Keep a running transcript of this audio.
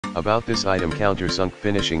About this item, countersunk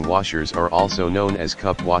finishing washers are also known as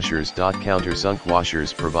cup washers. Countersunk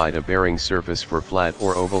washers provide a bearing surface for flat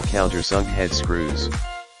or oval countersunk head screws.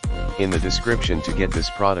 In the description to get this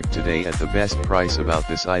product today at the best price. About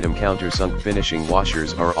this item, countersunk finishing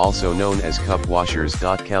washers are also known as cup washers.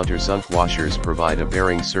 Countersunk washers provide a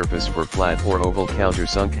bearing surface for flat or oval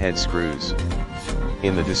countersunk head screws.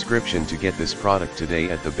 In the description to get this product today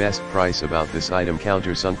at the best price. About this item,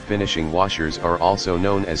 countersunk finishing washers are also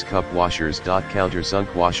known as cup washers.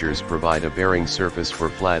 Countersunk washers provide a bearing surface for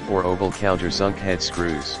flat or oval countersunk head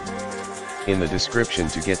screws. In the description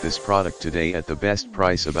to get this product today at the best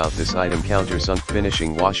price. About this item, countersunk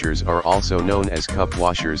finishing washers are also known as cup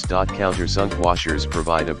washers. Countersunk washers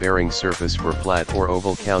provide a bearing surface for flat or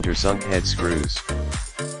oval countersunk head screws.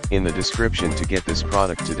 In the description to get this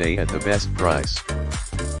product today at the best price.